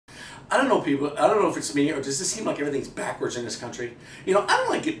I don't know, people. I don't know if it's me or does this seem like everything's backwards in this country. You know, I don't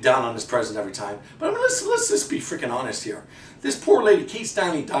like to get down on this president every time, but I mean, let's just be freaking honest here. This poor lady, Kate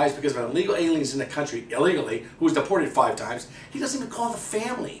Steinle, dies because of illegal aliens in the country, illegally, who was deported 5 times. He doesn't even call the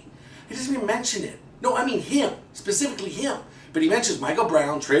family. He doesn't even mention it. No, I mean him, specifically him. But he mentions Michael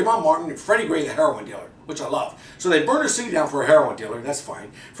Brown, Trayvon Martin, and Freddie Gray, the heroin dealer, which I love. So they burned the city down for a heroin dealer, that's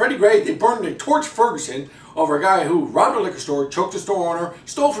fine. Freddie Gray, they burned and torched Ferguson over a guy who robbed a liquor store, choked the store owner,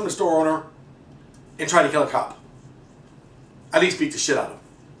 stole from the store owner, and tried to kill a cop. At least beat the shit out of him.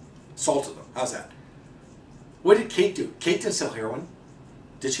 Assaulted him. How's that? What did Kate do? Kate didn't sell heroin.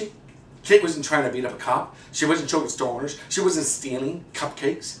 Did she? Kate wasn't trying to beat up a cop. She wasn't choking store owners. She wasn't stealing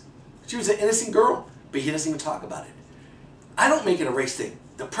cupcakes. She was an innocent girl, but he doesn't even talk about it. I don't make it a race thing.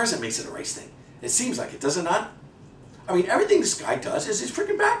 The president makes it a race thing. It seems like it, does it not? I mean, everything this guy does is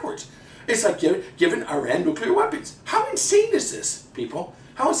freaking backwards. It's like giving Iran nuclear weapons. How insane is this, people?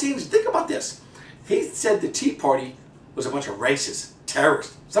 How insane is it? Think about this. He said the Tea Party was a bunch of racists,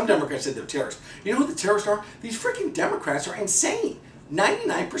 terrorists. Some Democrats said they're terrorists. You know who the terrorists are? These freaking Democrats are insane.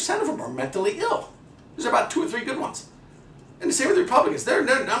 99% of them are mentally ill. There's about 2 or 3 good ones. And the same with the Republicans. I'm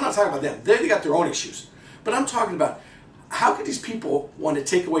not talking about them. They got their own issues. But I'm talking about how could these people want to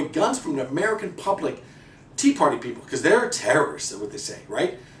take away guns from the American public, Tea Party people? Because they're terrorists, is what they say,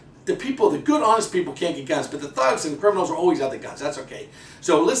 right? The people, the good, honest people can't get guns, but the thugs and the criminals are always out the guns. That's okay.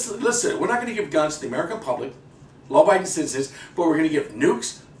 So listen, we're not going to give guns to the American public, law-abiding citizens, but we're going to give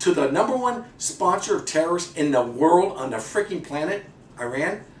nukes to the #1 sponsor of terrorists in the world on the freaking planet,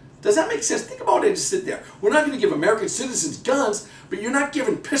 Iran. Does that make sense? Think about it and just sit there. We're not going to give American citizens guns, but you're not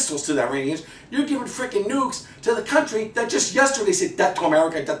giving pistols to the Iranians. You're giving freaking nukes to the country that just yesterday said death to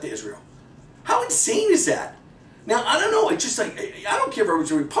America, death to Israel. How insane is that? Now, I don't know. It's just like, I don't care if it was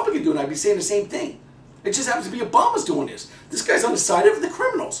a Republican doing it. I'd be saying the same thing. It just happens to be Obama's doing this. This guy's on the side of the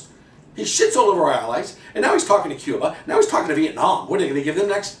criminals. He shits all over our allies, and now he's talking to Cuba. Now he's talking to Vietnam. What are they going to give them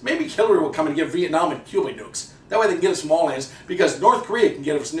next? Maybe Hillary will come and give Vietnam and Cuba nukes. That way they can get us from all ends, because North Korea can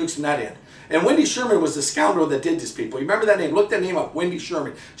get us nukes from that end. And Wendy Sherman was the scoundrel that did this, people. You remember that name? Look that name up, Wendy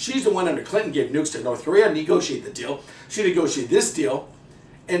Sherman. She's the one under Clinton gave nukes to North Korea and negotiated the deal. She negotiated this deal,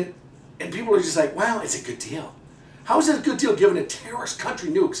 and people are just like, wow, it's a good deal. How is it a good deal giving a terrorist country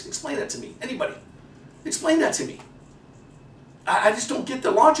nukes? Explain that to me. Anybody. Explain that to me. I just don't get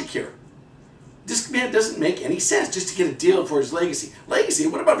the logic here. This man doesn't make any sense just to get a deal for his legacy. Legacy?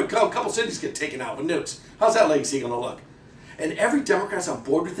 What about if a couple cities get taken out with nukes? How's that legacy going to look? And every Democrat's on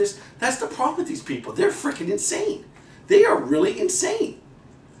board with this. That's the problem with these people. They're freaking insane. They are really insane.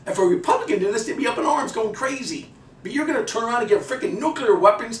 If a Republican did this, they'd be up in arms going crazy. But you're going to turn around and give freaking nuclear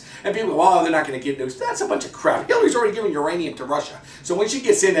weapons and people go, oh, they're not going to get nukes. That's a bunch of crap. Hillary's already giving uranium to Russia. So when she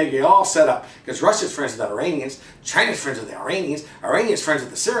gets in, they get all set up. Because Russia's friends with the Iranians, China's friends with the Iranians, Iranian's friends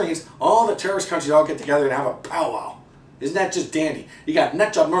with the Syrians. All the terrorist countries all get together and have a powwow. Isn't that just dandy? You got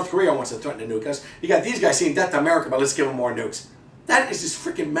nutjob North Korea wants to threaten to nuke us. You got these guys saying death to America, but let's give them more nukes. That is just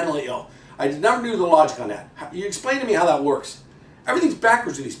freaking mentally ill. I never knew the logic on that. You explain to me how that works. Everything's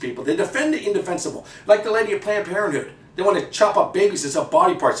backwards with these people. They defend the indefensible. Like the lady at Planned Parenthood. They want to chop up babies and sell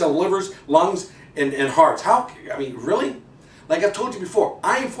body parts, sell livers, lungs, and hearts. How? I mean, really? Like I've told you before,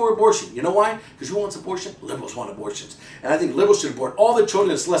 I am for abortion. You know why? Because who wants abortion? Liberals want abortions. And I think liberals should abort all the children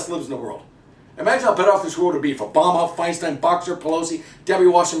that's less lives in the world. Imagine how better off this world would be if Obama, Feinstein, Boxer, Pelosi, Debbie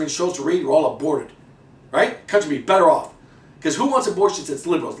Wasserman, Schultz, Reed were all aborted. Right? The country would be better off. Because who wants abortions? It's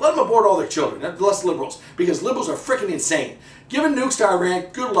liberals. Let them abort all their children. Less liberals. Because liberals are freaking insane. Giving nukes to Iran,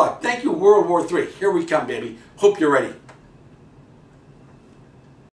 good luck. Thank you, World War III. Here we come, baby. Hope you're ready.